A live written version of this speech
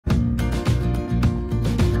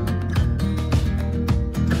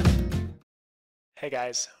Hey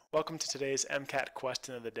guys, welcome to today's MCAT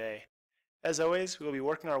Question of the day. As always, we will be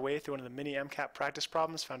working our way through one of the mini MCAT practice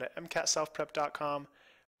problems found at MCATselfprep.com,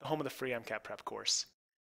 the home of the free MCAT prep course.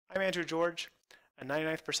 I'm Andrew George, a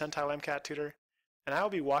 99th percentile MCAT tutor, and I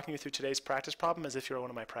will be walking you through today's practice problem as if you were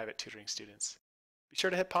one of my private tutoring students. Be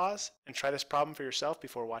sure to hit pause and try this problem for yourself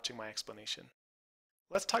before watching my explanation.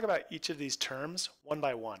 Let's talk about each of these terms one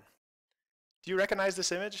by one. Do you recognize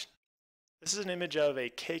this image? This is an image of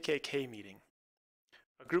a KKK meeting.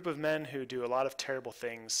 A group of men who do a lot of terrible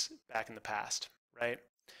things back in the past, right?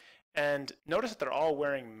 And notice that they're all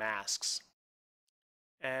wearing masks.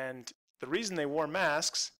 And the reason they wore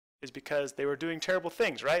masks is because they were doing terrible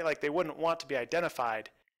things, right? Like they wouldn't want to be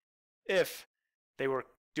identified if they were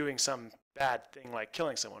doing some bad thing like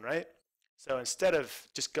killing someone, right? So instead of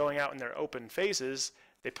just going out in their open faces,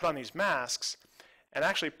 they put on these masks. And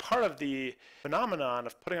actually part of the phenomenon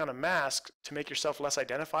of putting on a mask to make yourself less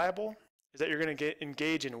identifiable is that you're going to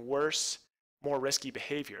engage in worse, more risky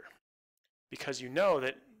behavior. Because you know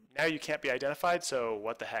that now you can't be identified, so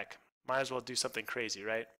what the heck? Might as well do something crazy,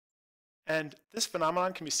 right? And this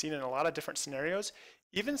phenomenon can be seen in a lot of different scenarios,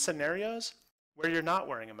 even scenarios where you're not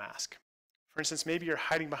wearing a mask. For instance, maybe you're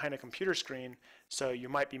hiding behind a computer screen, so you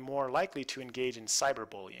might be more likely to engage in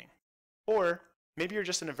cyberbullying. Or maybe you're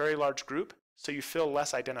just in a very large group, so you feel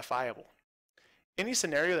less identifiable. Any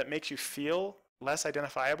scenario that makes you feel less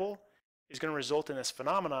identifiable is going to result in this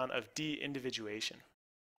phenomenon of de-individuation.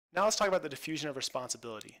 Now let's talk about the diffusion of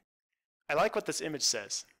responsibility. I like what this image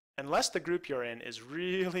says. Unless the group you're in is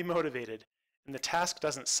really motivated and the task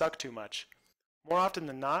doesn't suck too much, more often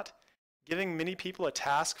than not, giving many people a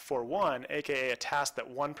task for one, aka a task that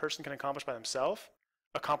one person can accomplish by themselves,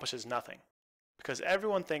 accomplishes nothing. Because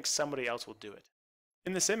everyone thinks somebody else will do it.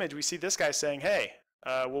 In this image, we see this guy saying, hey,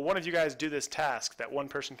 will one of you guys do this task that one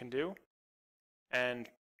person can do? And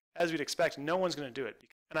as we'd expect, no one's going to do it.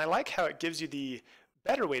 And I like how it gives you the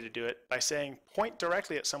better way to do it by saying point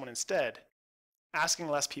directly at someone instead. Asking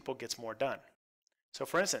less people gets more done. So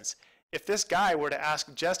for instance, if this guy were to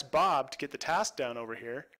ask just Bob to get the task done over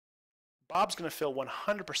here, Bob's going to feel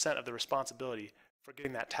 100% of the responsibility for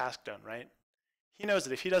getting that task done, right? He knows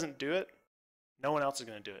that if he doesn't do it, no one else is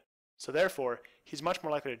going to do it. So therefore, he's much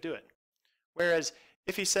more likely to do it. Whereas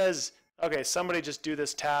if he says, okay, somebody just do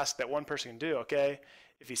this task that one person can do, okay?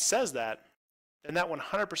 If he says that, then that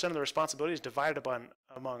 100% of the responsibility is divided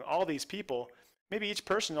among all these people. Maybe each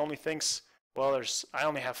person only thinks, well, I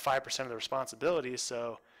only have 5% of the responsibility,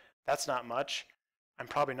 so that's not much. I'm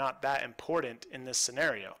probably not that important in this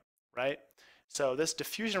scenario, right? So this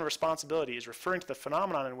diffusion of responsibility is referring to the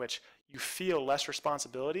phenomenon in which you feel less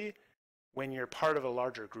responsibility when you're part of a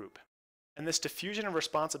larger group. And this diffusion of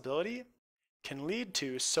responsibility can lead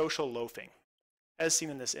to social loafing. As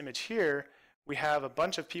seen in this image here, we have a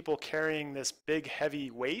bunch of people carrying this big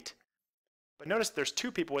heavy weight, but notice there's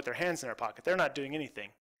two people with their hands in their pocket. They're not doing anything.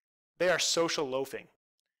 They are social loafing.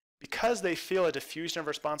 Because they feel a diffusion of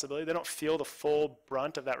responsibility, they don't feel the full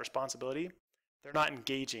brunt of that responsibility, they're not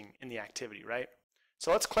engaging in the activity, right?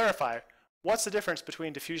 So let's clarify, what's the difference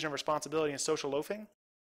between diffusion of responsibility and social loafing?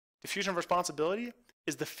 Diffusion of responsibility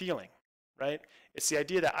is the feeling, right? It's the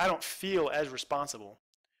idea that I don't feel as responsible,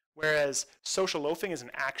 whereas social loafing is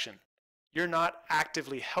an action. You're not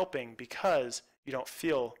actively helping because you don't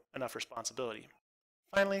feel enough responsibility.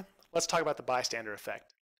 Finally, let's talk about the bystander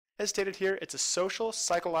effect. As stated here, it's a social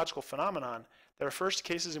psychological phenomenon that refers to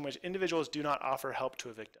cases in which individuals do not offer help to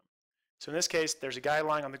a victim. So in this case, there's a guy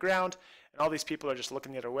lying on the ground, and all these people are just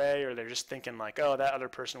looking the other way, or they're just thinking like, oh, that other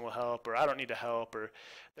person will help, or I don't need to help, or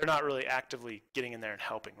they're not really actively getting in there and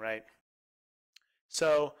helping, right?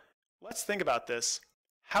 So let's think about this.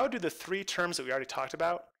 How do the three terms that we already talked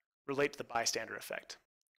about relate to the bystander effect?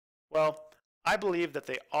 Well, I believe that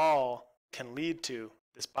they all can lead to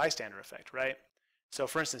this bystander effect, right? So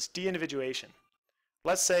for instance, de-individuation.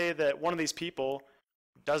 Let's say that one of these people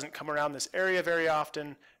doesn't come around this area very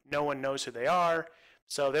often, no one knows who they are,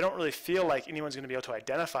 so they don't really feel like anyone's going to be able to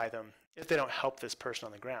identify them if they don't help this person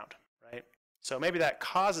on the ground, right? So maybe that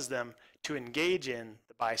causes them to engage in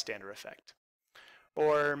the bystander effect.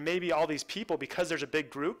 Or maybe all these people, because there's a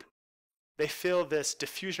big group, they feel this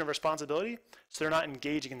diffusion of responsibility, so they're not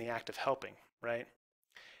engaging in the act of helping, right?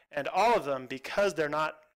 And all of them, because they're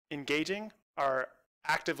not engaging, are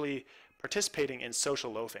actively participating in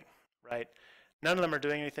social loafing, right? None of them are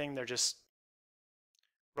doing anything, they're just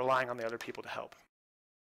relying on the other people to help.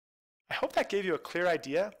 I hope that gave you a clear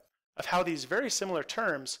idea of how these very similar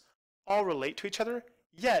terms all relate to each other,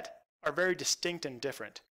 yet are very distinct and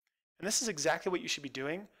different. And this is exactly what you should be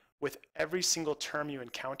doing with every single term you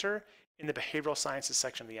encounter in the behavioral sciences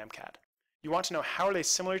section of the MCAT. You want to know how are they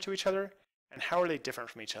similar to each other and how are they different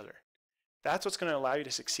from each other? That's what's going to allow you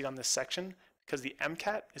to succeed on this section, because the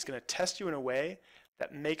MCAT is going to test you in a way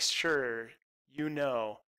that makes sure you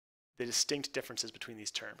know the distinct differences between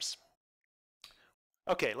these terms.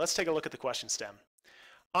 Okay, let's take a look at the question stem.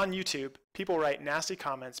 On YouTube, people write nasty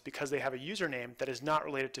comments because they have a username that is not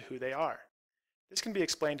related to who they are. This can be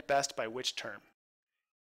explained best by which term.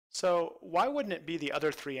 So why wouldn't it be the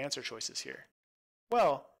other three answer choices here?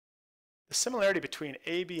 Well, the similarity between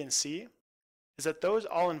A, B, and C is that those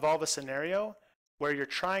all involve a scenario where you're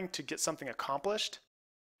trying to get something accomplished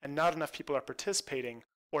and not enough people are participating,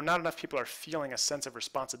 or not enough people are feeling a sense of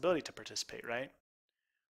responsibility to participate, right?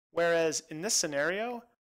 Whereas in this scenario,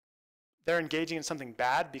 they're engaging in something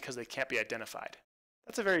bad because they can't be identified.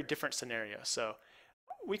 That's a very different scenario, so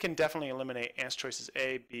we can definitely eliminate answer choices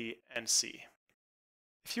A, B, and C.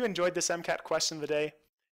 If you enjoyed this MCAT question of the day,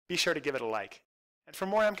 be sure to give it a like. And for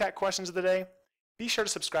more MCAT questions of the day, be sure to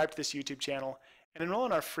subscribe to this YouTube channel and enroll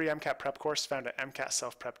in our free MCAT prep course found at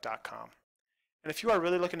MCATselfprep.com. And if you are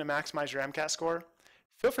really looking to maximize your MCAT score,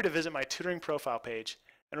 feel free to visit my tutoring profile page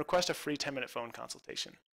and request a free 10-minute phone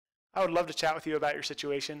consultation. I would love to chat with you about your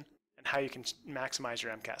situation and how you can maximize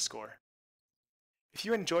your MCAT score. If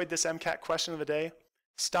you enjoyed this MCAT question of the day,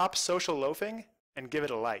 stop social loafing and give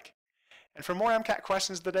it a like. And for more MCAT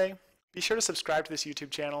questions of the day, be sure to subscribe to this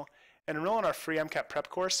YouTube channel and enroll in our free MCAT prep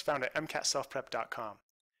course found at MCATselfprep.com.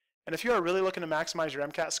 And if you are really looking to maximize your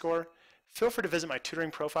MCAT score, feel free to visit my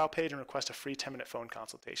tutoring profile page and request a free 10-minute phone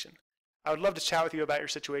consultation. I would love to chat with you about your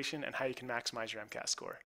situation and how you can maximize your MCAT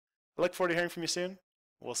score. I look forward to hearing from you soon.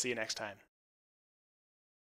 We'll see you next time.